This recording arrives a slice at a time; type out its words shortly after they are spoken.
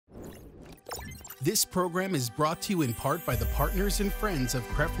This program is brought to you in part by the partners and friends of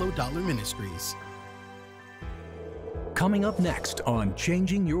Creflo Dollar Ministries. Coming up next on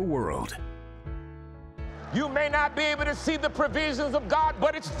Changing Your World. You may not be able to see the provisions of God,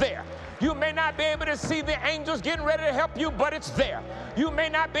 but it's there. You may not be able to see the angels getting ready to help you, but it's there. You may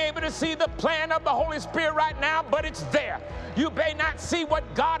not be able to see the plan of the Holy Spirit right now, but it's there. You may not see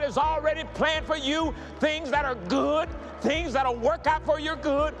what God has already planned for you, things that are good, things that'll work out for your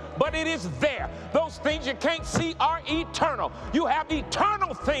good, but it is there. Those things you can't see are eternal. You have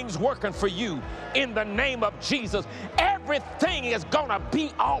eternal things working for you in the name of Jesus. Everything is gonna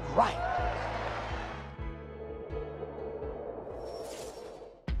be all right.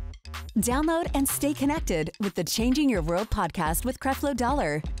 Download and stay connected with the Changing Your World podcast with Creflo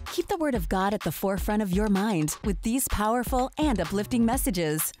Dollar. Keep the Word of God at the forefront of your mind with these powerful and uplifting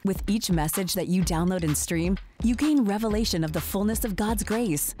messages. With each message that you download and stream, you gain revelation of the fullness of God's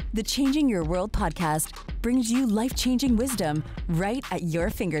grace. The Changing Your World podcast brings you life-changing wisdom right at your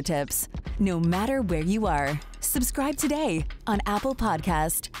fingertips, no matter where you are. Subscribe today on Apple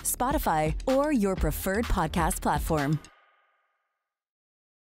Podcast, Spotify, or your preferred podcast platform.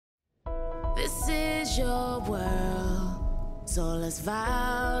 This is your world, so let's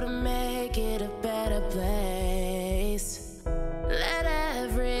vow to make it a better place. Let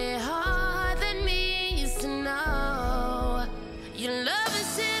every heart that needs to know your love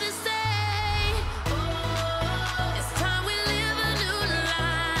is here to stay. Oh, it's time we live a new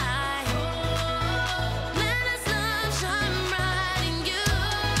life. Oh, let us love shine bright in you.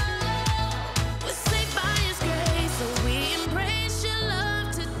 We're saved by His grace, so we embrace your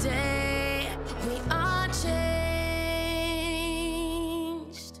love today. We are changed.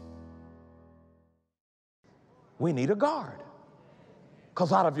 We need a guard,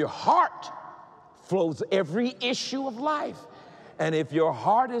 because out of your heart flows every issue of life. And if your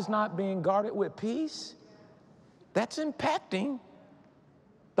heart is not being guarded with peace, that's impacting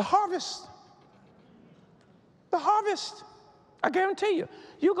the harvest. The harvest. I guarantee you.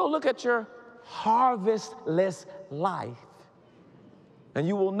 You go look at your harvestless life, and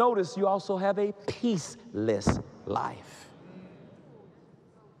you will notice you also have a peaceless life.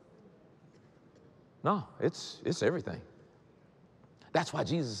 No, it's everything. That's why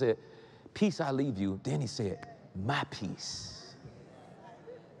Jesus said, peace I leave you. Then he said, my peace.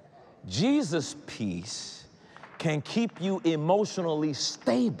 Jesus' peace can keep you emotionally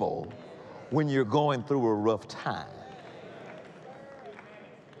stable when you're going through a rough time.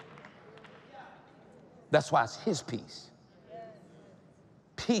 That's why it's his peace.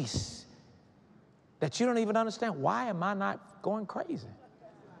 Peace that you don't even understand. Why am I not going crazy?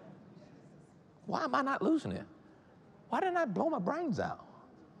 Why am I not losing it? Why didn't I blow my brains out?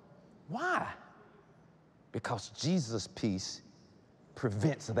 Why? Because Jesus' peace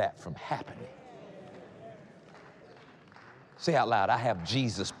prevents that from happening. Say out loud, I have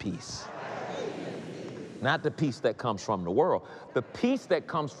Jesus' peace. Not the peace that comes from the world. The peace that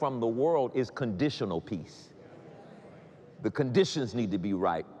comes from the world is conditional peace. The conditions need to be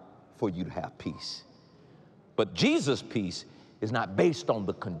right for you to have peace. But Jesus' peace is not based on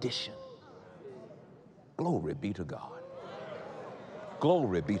the condition. Glory be to God.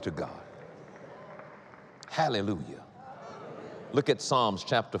 Glory be to God. Hallelujah. Look at Psalms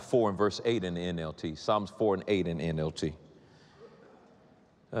chapter 4 and verse 8 in the NLT. Psalms 4 and 8 in the NLT.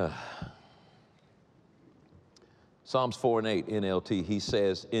 Psalms 4 and 8 NLT. He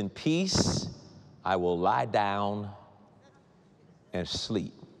says, in peace I will lie down and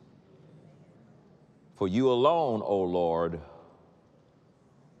sleep. For you alone, O Lord,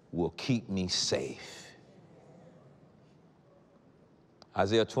 will keep me safe.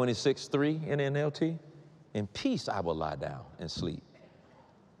 Isaiah 26:3 in NLT. In peace I will lie down and sleep.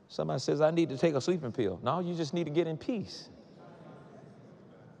 Somebody says, I need to take a sleeping pill. No, you just need to get in peace.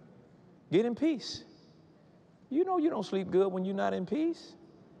 Get in peace. You know you don't sleep good when you're not in peace.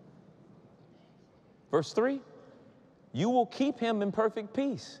 Verse 3, you will keep him in perfect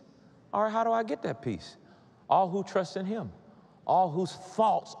peace. All right, how do I get that peace? All who trust in him, all whose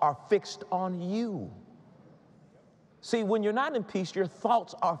thoughts are fixed on you. See, when you're not in peace, your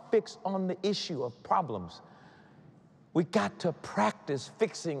thoughts are fixed on the issue of problems. We got to practice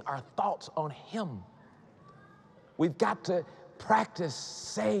fixing our thoughts on him. We've got to practice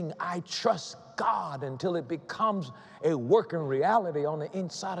saying, I trust God, until it becomes a working reality on the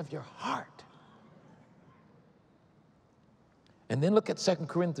inside of your heart. And then look at 2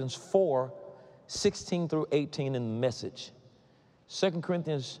 Corinthians 4, 16 through 18 in the Message. 2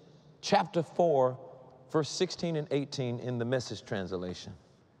 Corinthians chapter 4, verse 16 and 18 in the Message translation.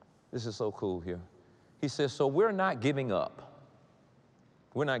 This is so cool here. He says, so we're not giving up.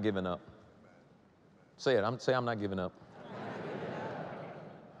 We're not giving up. Say it. Say, I'm not giving up.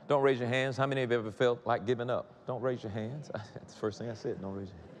 Don't raise your hands. How many of you ever felt like giving up? Don't raise your hands. That's the first thing I said. Don't raise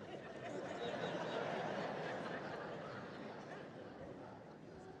your hands.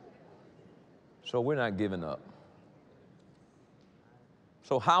 So we're not giving up.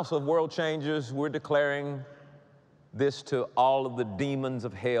 So House of World Changers, we're declaring this to all of the demons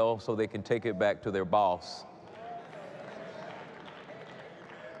of hell so they can take it back to their boss.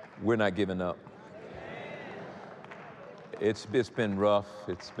 We're not giving up. It's been rough,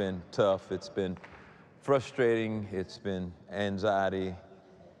 it's been tough, it's been frustrating, it's been anxiety,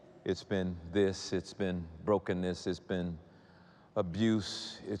 it's been this, it's been brokenness, it's been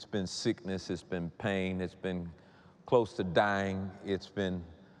abuse, it's been sickness, it's been pain, it's been close to dying, it's been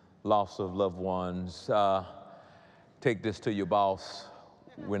loss of loved ones. Take this to your boss.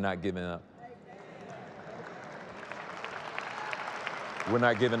 We're not giving up. We're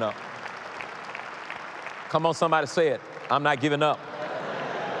not giving up. Come on, somebody say it. I'm not giving up.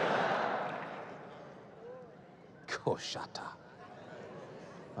 Koshata.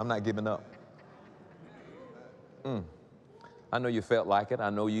 I'm not giving up. I know you felt like it. I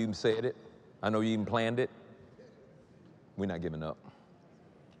know you even said it. I know you even planned it. We're not giving up.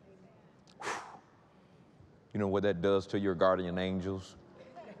 You know what that does to your guardian angels?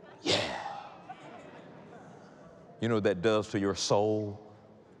 Yeah. You know what that does to your soul?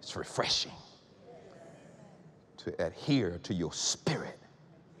 It's refreshing to adhere to your spirit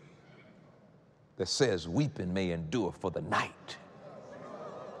that says weeping may endure for the night,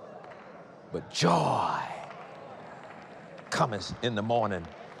 but joy cometh in the morning.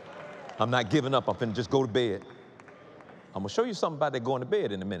 I'm not giving up. I'm finna just go to bed. I'm gonna show you something about that going to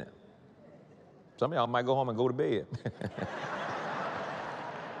bed in a minute. Some of y'all might go home and go to bed.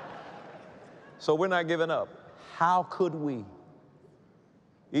 So we're not giving up. How could we?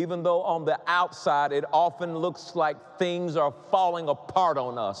 Even though on the outside it often looks like things are falling apart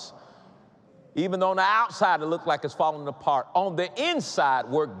on us. Even though on the outside it looks like it's falling apart, on the inside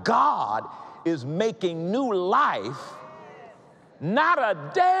where God is making new life, not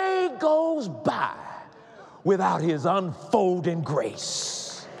a day goes by without his unfolding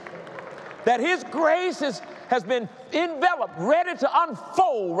grace. That his grace has been enveloped, ready to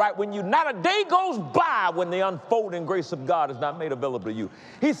unfold right when you, not a day goes by when the unfolding grace of God is not made available to you.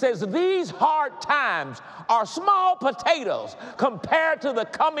 He says, these hard times are small potatoes compared to the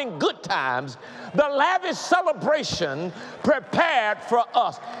coming good times, the lavish celebration prepared for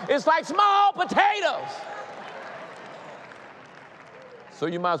us. It's like small potatoes. So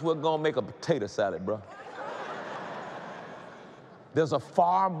you might as well go and make a potato salad, bro. There's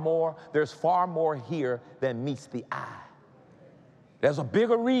far more here than meets the eye. There's a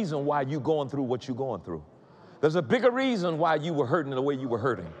bigger reason why you're going through what you're going through. There's a bigger reason why you were hurting the way you were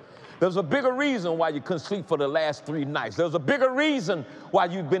hurting. There's a bigger reason why you couldn't sleep for the last 3 nights. There's a bigger reason why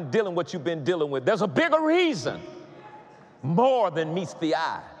you've been dealing what you've been dealing with. There's a bigger reason, more than meets the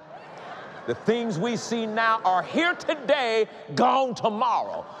eye. The things we see now are here today, gone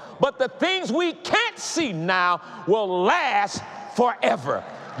tomorrow. But the things we can't see now will last forever.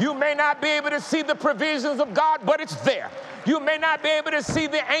 You may not be able to see the provisions of God, but it's there. You may not be able to see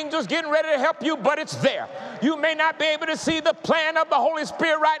the angels getting ready to help you, but it's there. You may not be able to see the plan of the Holy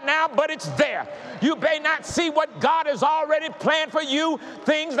Spirit right now, but it's there. You may not see what God has already planned for you,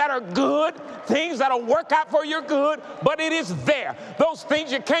 things that are good, things that will work out for your good, but it is there. Those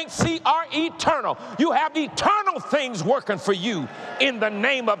things you can't see are eternal. You have eternal things working for you in the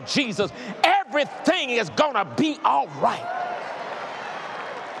name of Jesus. Everything is going to be all right.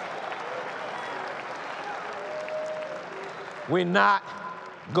 We're not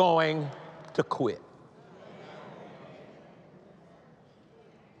going to quit.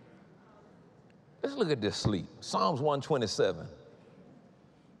 Let's look at this sleep. Psalms 127,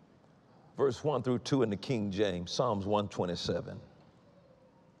 verse 1 through 2 in the King James. Psalms 127.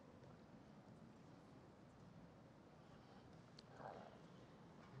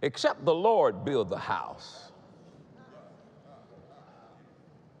 Except the Lord build the house,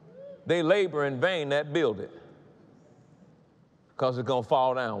 they labor in vain that build it, because it's going to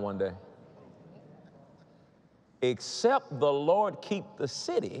fall down one day. Except the Lord keep the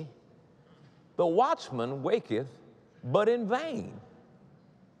city, the watchman waketh, but in vain.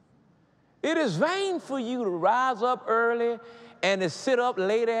 It is vain for you to rise up early and to sit up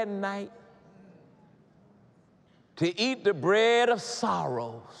late at night, to eat the bread of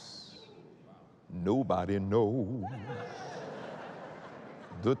sorrows. Nobody knows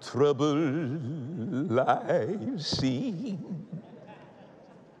the trouble I've seen.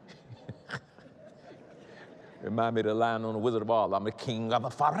 Remind me of the line on the Wizard of Oz. I'm the king of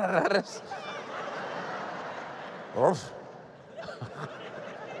the forest.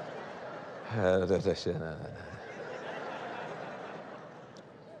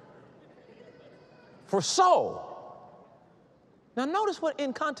 For so. Now notice what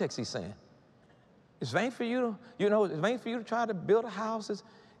in context he's saying. It's vain for you to, it's vain for you to try to build a house.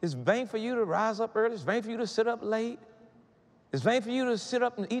 It's vain for you to rise up early. It's vain for you to sit up late. It's vain for you to sit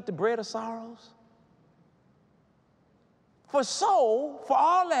up and eat the bread of sorrows. For so, for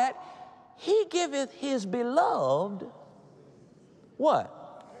all that, he giveth his beloved what?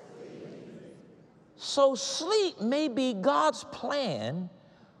 So sleep may be God's plan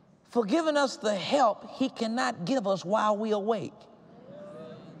for giving us the help he cannot give us while we awake.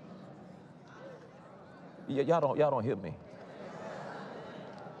 Y'all don't hear me.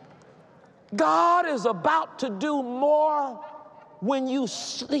 God is about to do more when you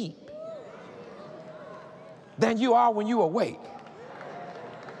sleep than you are when you awake.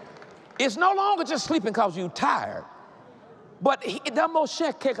 It's no longer just sleeping because you're tired. But I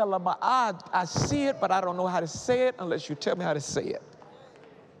see it, but I don't know how to say it unless you tell me how to say it.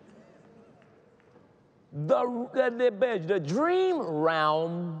 The dream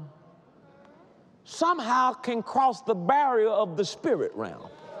realm somehow can cross the barrier of the spirit realm.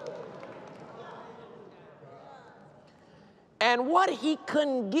 And what he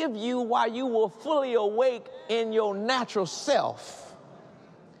couldn't give you while you were fully awake in your natural self,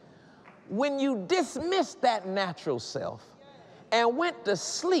 when you dismissed that natural self and went to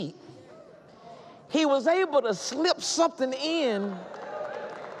sleep, he was able to slip something in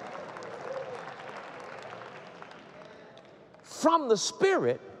from the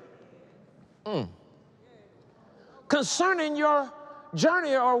spirit concerning your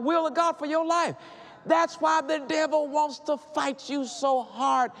journey or will of God for your life. That's why the devil wants to fight you so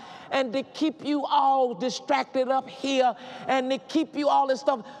hard and to keep you all distracted up here and to keep you all this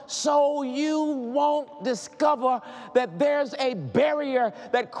stuff so you won't discover that there's a barrier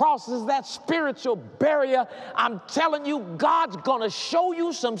that crosses that spiritual barrier. I'm telling you, God's going to show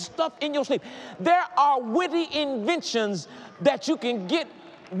you some stuff in your sleep. There are witty inventions that you can get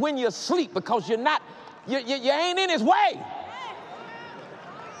when you sleep because you ain't in his way.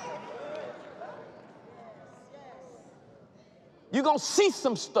 You're going to see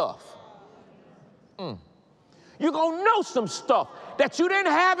some stuff. You're going to know some stuff that you didn't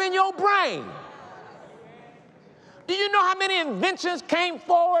have in your brain. Do you know how many inventions came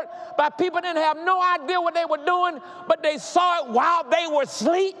forward by people that didn't have no idea what they were doing, but they saw it while they were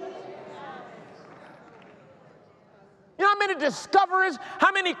asleep? You know how many discoveries,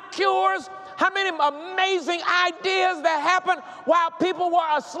 how many cures, how many amazing ideas that happened while people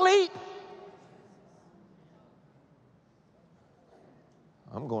were asleep?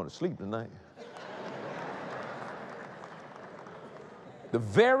 I'm going to sleep tonight. The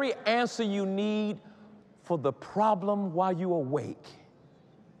very answer you need for the problem while you're awake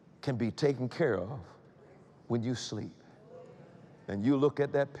can be taken care of when you sleep. And you look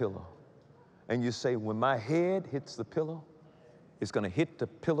at that pillow and you say, when my head hits the pillow, it's going to hit the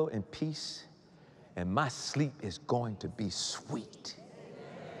pillow in peace, and my sleep is going to be sweet.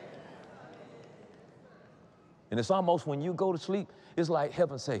 And it's almost when you go to sleep, it's like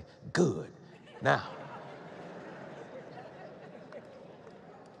heaven say, good. Now,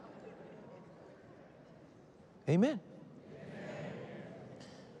 amen.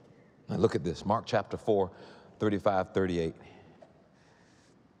 Now look at this, Mark chapter 4, 35, 38.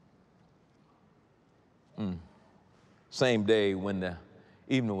 Same day when the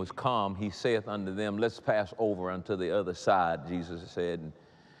evening was calm, he saith unto them, let's pass over unto the other side, Jesus said.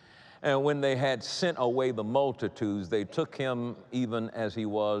 And when they had sent away the multitudes, they took him even as he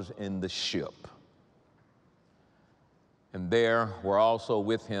was in the ship. And there were also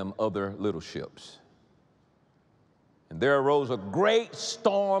with him other little ships. And there arose a great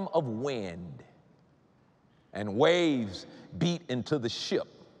storm of wind, and waves beat into the ship,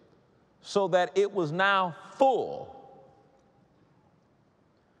 so that it was now full.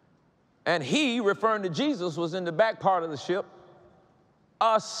 And he, referring to Jesus, was in the back part of the ship,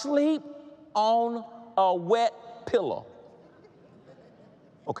 asleep on a wet pillow.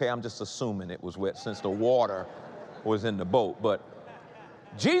 Okay, I'm just assuming it was wet since the water was in the boat, but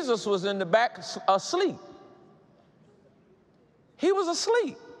Jesus was in the back asleep. He was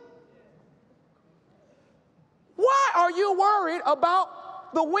asleep. Why are you worried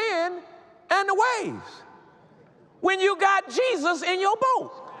about the wind and the waves when you got Jesus in your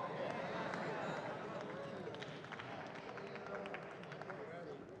boat?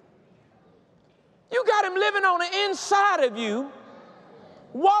 You got him living on the inside of you,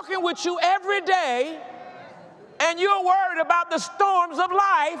 walking with you every day, and you're worried about the storms of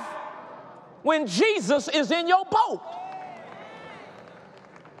life when Jesus is in your boat.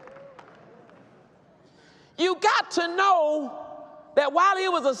 You got to know that while he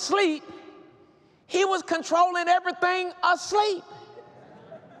was asleep, he was controlling everything asleep.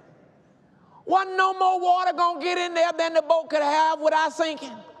 Wasn't no more water going to get in there than the boat could have without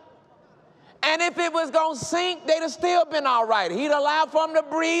sinking. And if it was going to sink, they'd have still been all right. He'd allow for them to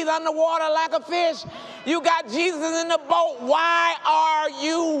breathe underwater like a fish. You got Jesus in the boat. Why are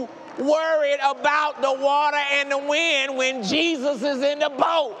you worried about the water and the wind when Jesus is in the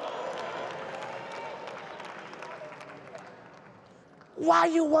boat? Why are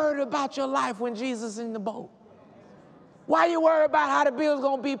you worried about your life when Jesus is in the boat? Why are you worried about how the bill's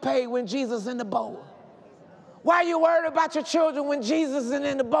going to be paid when Jesus is in the boat? Why are you worried about your children when Jesus is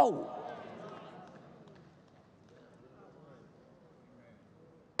in the boat?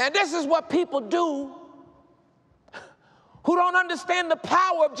 And this is what people do who don't understand the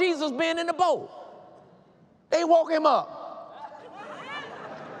power of Jesus being in the boat. They woke him up.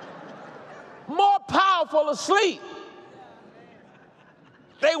 More powerful asleep.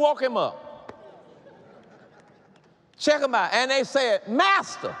 They woke him up. Check him out. And they said,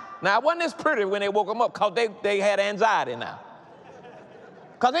 Master. Now, it wasn't this pretty when they woke him up because they had anxiety now.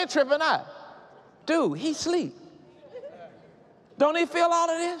 Because they're tripping out. Dude, he sleep. Don't he feel all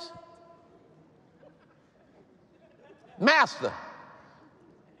of this? Master.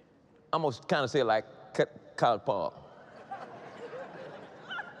 I'm going to kind of say it like College Paul.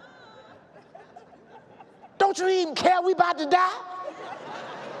 Don't you even care we about to die?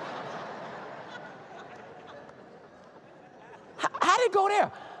 How did it go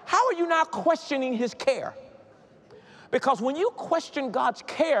there? How are you now questioning his care? Because when you question God's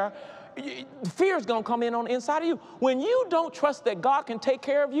care, fear is going to come in on the inside of you. When you don't trust that God can take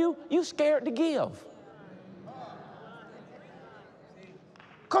care of you, you're scared to give.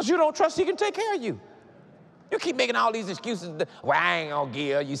 Because you don't trust he can take care of you. You keep making all these excuses. Well, I ain't going to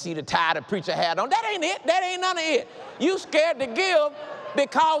give. You see the tie the preacher had on. That ain't it. That ain't none of it. You scared to give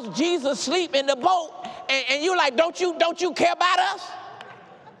because Jesus sleep in the boat, and you like, don't you care about us?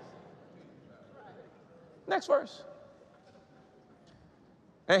 Next verse.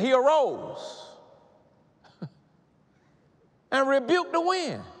 And he arose and rebuked the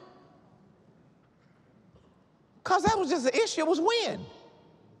wind. Because that was just the issue, it was wind.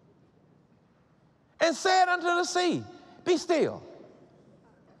 And said unto the sea, be still.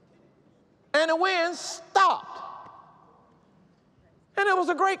 And the wind stopped. And it was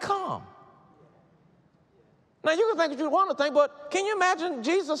a great calm. Now, you can think what you want to think, but can you imagine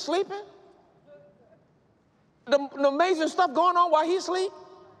Jesus sleeping? The amazing stuff going on while he sleep?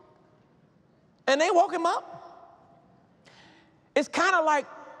 And they woke him up? It's kind of like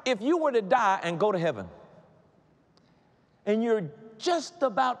if you were to die and go to heaven, and you're just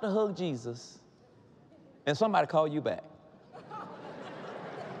about to hug Jesus, and somebody call you back.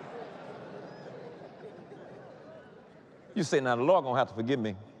 You say, now the Lord gonna have to forgive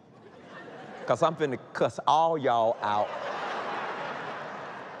me, because I'm finna cuss all y'all out.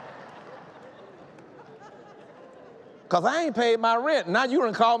 Because I ain't paid my rent. Now you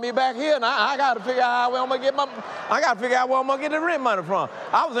done called me back here, and I got to figure out where I'm gonna get where I'm gonna get the rent money from.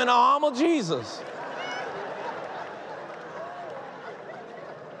 I was in the arm of Jesus.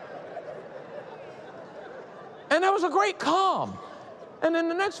 And there was a great calm. And in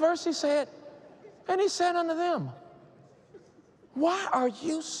the next verse he said, and he said unto them, why are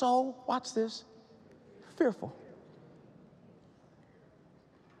you so, watch this, fearful?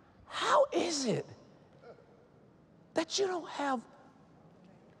 How is it that you don't have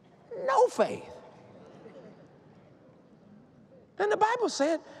no faith? And the Bible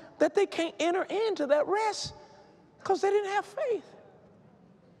said that they can't enter into that rest because they didn't have faith.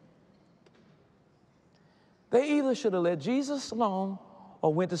 They either should have let Jesus alone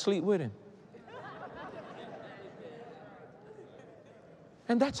or went to sleep with him.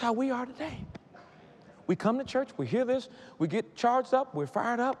 And that's how we are today. We come to church, we hear this, we get charged up, we're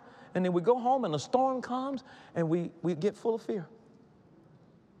fired up, and then we go home and a storm comes and we get full of fear.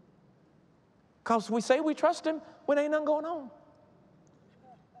 Because we say we trust him when ain't nothing going on.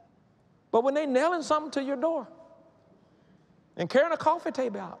 But when they nailing something to your door and carrying a coffee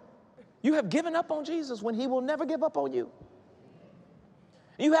table out, you have given up on Jesus when he will never give up on you.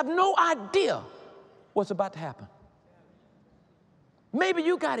 You have no idea what's about to happen. Maybe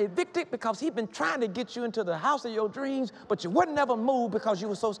you got evicted because he'd been trying to get you into the house of your dreams, but you wouldn't ever move because you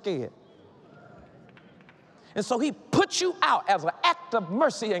were so scared. And so he put you out as an act of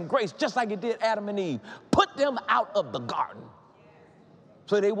mercy and grace, just like he did Adam and Eve. Put them out of the garden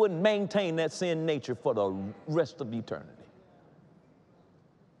so they wouldn't maintain that sin nature for the rest of eternity.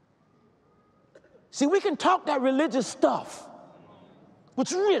 See, we can talk that religious stuff,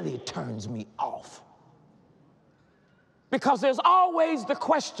 which really turns me off. Because there's always the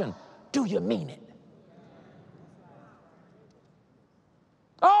question, do you mean it?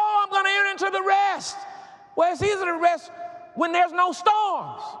 Oh, I'm going to enter into the rest. Well, it's easy to rest when there's no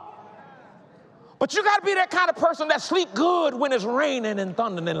storms. But you got to be that kind of person that sleep good when it's raining and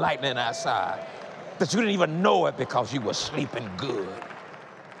thundering and lightning outside. That you didn't even know it because you were sleeping good.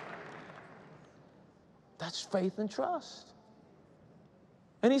 That's faith and trust.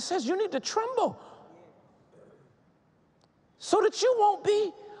 And he says you need to tremble so that you won't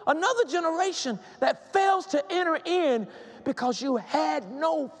be another generation that fails to enter in because you had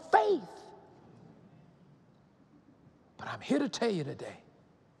no faith. But I'm here to tell you today,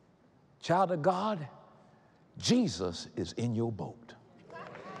 child of God, Jesus is in your boat.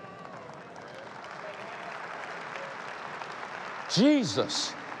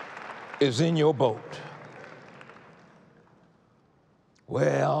 Jesus is in your boat.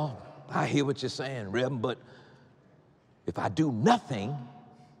 Well, I hear what you're saying, Reverend, but if I do nothing,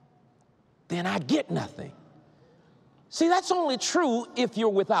 then I get nothing. See, that's only true if you're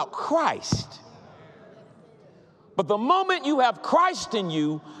without Christ. But the moment you have Christ in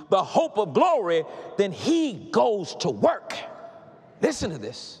you, the hope of glory, then he goes to work. Listen to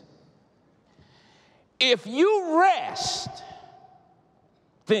this. If you rest,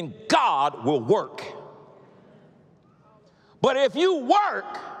 then God will work. But if you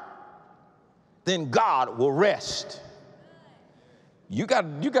work, then God will rest. You got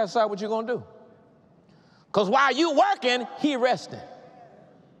to decide what you're going to do. Because while you working, he resting.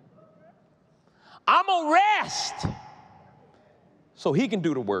 I'm going to rest so he can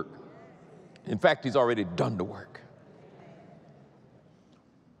do the work. In fact, he's already done the work.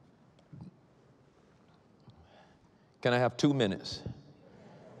 Can I have 2 minutes?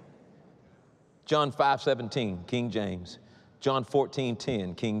 John 5:17, King James. John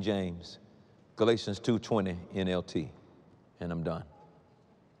 14:10, King James. Galatians 2:20, NLT. And I'm done.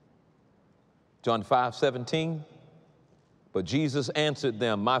 John 5:17, but Jesus answered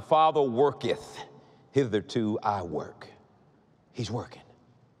them, my Father worketh, hitherto I work. He's working.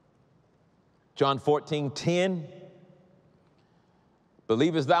 John 14:10,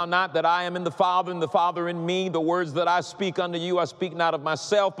 believest thou not that I am in the Father, and the Father in me? The words that I speak unto you, I speak not of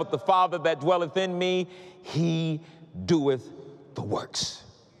myself, but the Father that dwelleth in me, he doeth the works.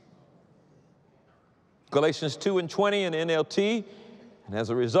 Galatians 2:20 in NLT, and as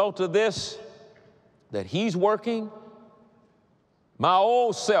a result of this, that he's working, my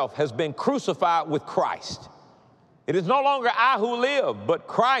old self has been crucified with Christ. It is no longer I who live, but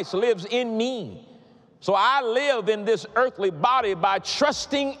Christ lives in me. So I live in this earthly body by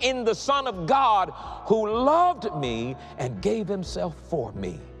trusting in the Son of God who loved me and gave himself for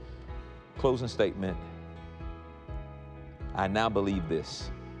me. Closing statement. I now believe this.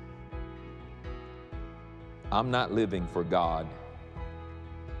 I'm not living for God.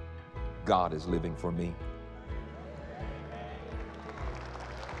 God is living for me.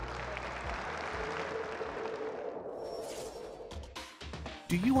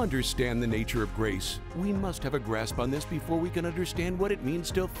 Do you understand the nature of grace? We must have a grasp on this before we can understand what it means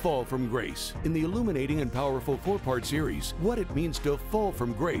to fall from grace. In the illuminating and powerful 4-part series, What It Means to Fall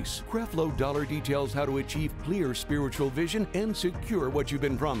from Grace, Creflo Dollar details how to achieve clear spiritual vision and secure what you've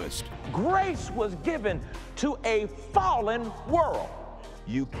been promised. Grace was given to a fallen world.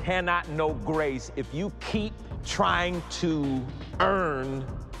 You cannot know grace if you keep trying to earn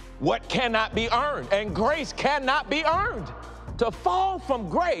what cannot be earned, and grace cannot be earned. To fall from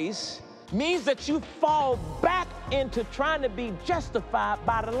grace means that you fall back into trying to be justified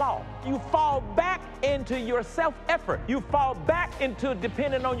by the law. You fall back into your self-effort. You fall back into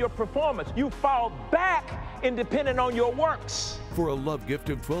depending on your performance. You fall back in depending on your works. For a love gift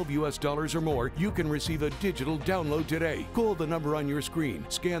of $12 or more, you can receive a digital download today. Call the number on your screen,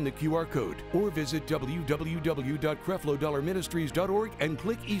 scan the QR code, or visit www.creflodollarministries.org and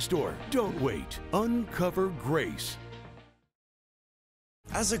click eStore. Don't wait. Uncover grace.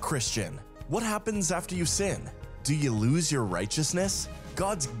 As a Christian, what happens after you sin? Do you lose your righteousness?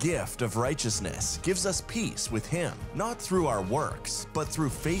 God's gift of righteousness gives us peace with Him, not through our works, but through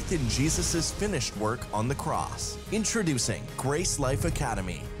faith in Jesus' finished work on the cross. Introducing Grace Life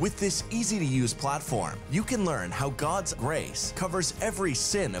Academy. With this easy-to-use platform, you can learn how God's grace covers every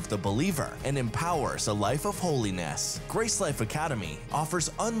sin of the believer and empowers a life of holiness. Grace Life Academy offers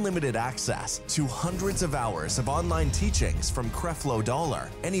unlimited access to hundreds of hours of online teachings from Creflo Dollar,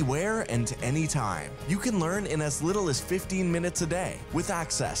 anywhere and anytime. You can learn in as little as 15 minutes a day with with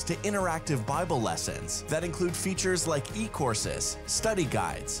access to interactive Bible lessons that include features like e-courses, study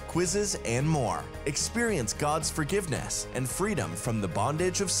guides, quizzes, and more. Experience God's forgiveness and freedom from the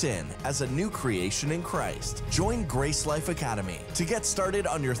bondage of sin as a new creation in Christ. Join Grace Life Academy. To get started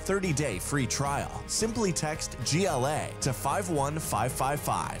on your 30-day free trial, simply text GLA to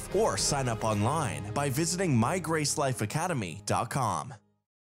 51555 or sign up online by visiting mygracelifeacademy.com.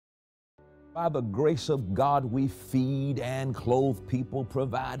 By the grace of God, we feed and clothe people,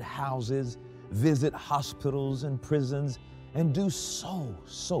 provide houses, visit hospitals and prisons, and do so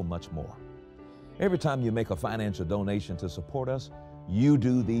much more. Every time you make a financial donation to support us, you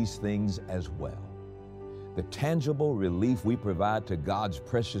do these things as well. The tangible relief we provide to God's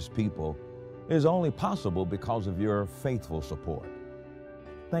precious people is only possible because of your faithful support.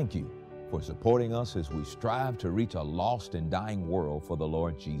 Thank you for supporting us as we strive to reach a lost and dying world for the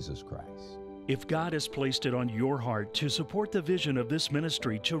Lord Jesus Christ. If God has placed it on your heart to support the vision of this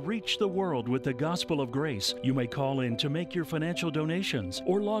ministry to reach the world with the gospel of grace, you may call in to make your financial donations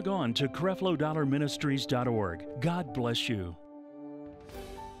or log on to CrefloDollarMinistries.org. God bless you.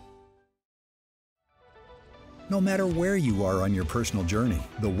 No matter where you are on your personal journey,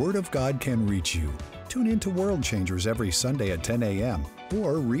 the Word of God can reach you. Tune in to World Changers every Sunday at 10 a.m.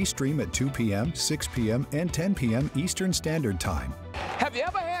 or restream at 2 p.m., 6 p.m., and 10 p.m. Eastern Standard Time. Have you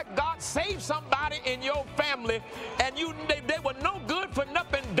ever had God save somebody in your family and they were no good for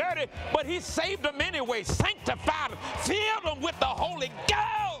nothing dirty, but He saved them anyway, sanctified them, filled them with the Holy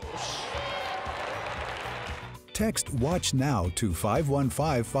Ghost? Text WATCH NOW to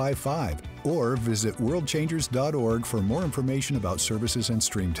 51555 or visit worldchangers.org for more information about services and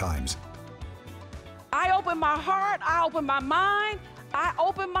stream times. I open my heart, I open my mind, I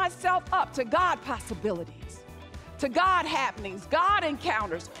open myself up to God possibilities, to God happenings, God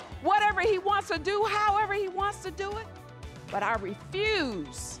encounters, whatever He wants to do, however He wants to do it. But I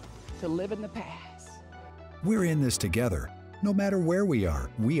refuse to live in the past. We're in this together. No matter where we are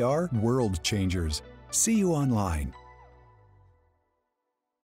World Changers. See you online.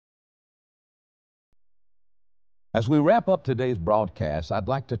 As we wrap up today's broadcast, I'd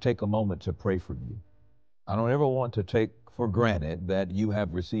like to take a moment to pray for you. I don't ever want to take for granted that you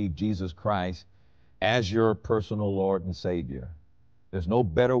have received Jesus Christ as your personal Lord and Savior. There's no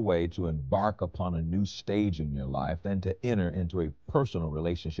better way to embark upon a new stage in your life than to enter into a personal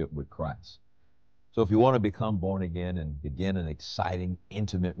relationship with Christ. So if you want to become born again and begin an exciting,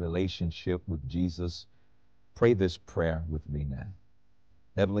 intimate relationship with Jesus, pray this prayer with me now.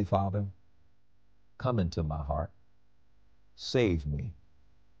 Heavenly Father, come into my heart. Save me.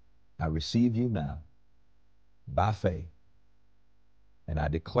 I receive you now by faith, and I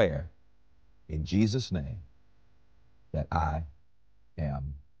declare in Jesus' name that I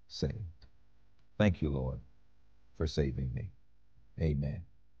am saved. Thank you, Lord, for saving me. Amen.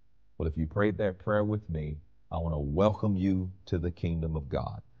 Well, if you prayed that prayer with me, I want to welcome you to the kingdom of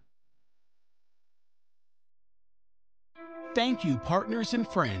God. Thank you, partners and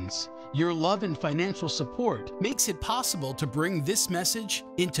friends. Your love and financial support makes it possible to bring this message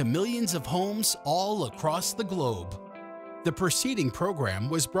into millions of homes all across the globe. The preceding program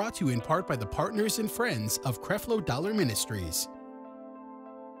was brought to you in part by the partners and friends of Creflo Dollar Ministries.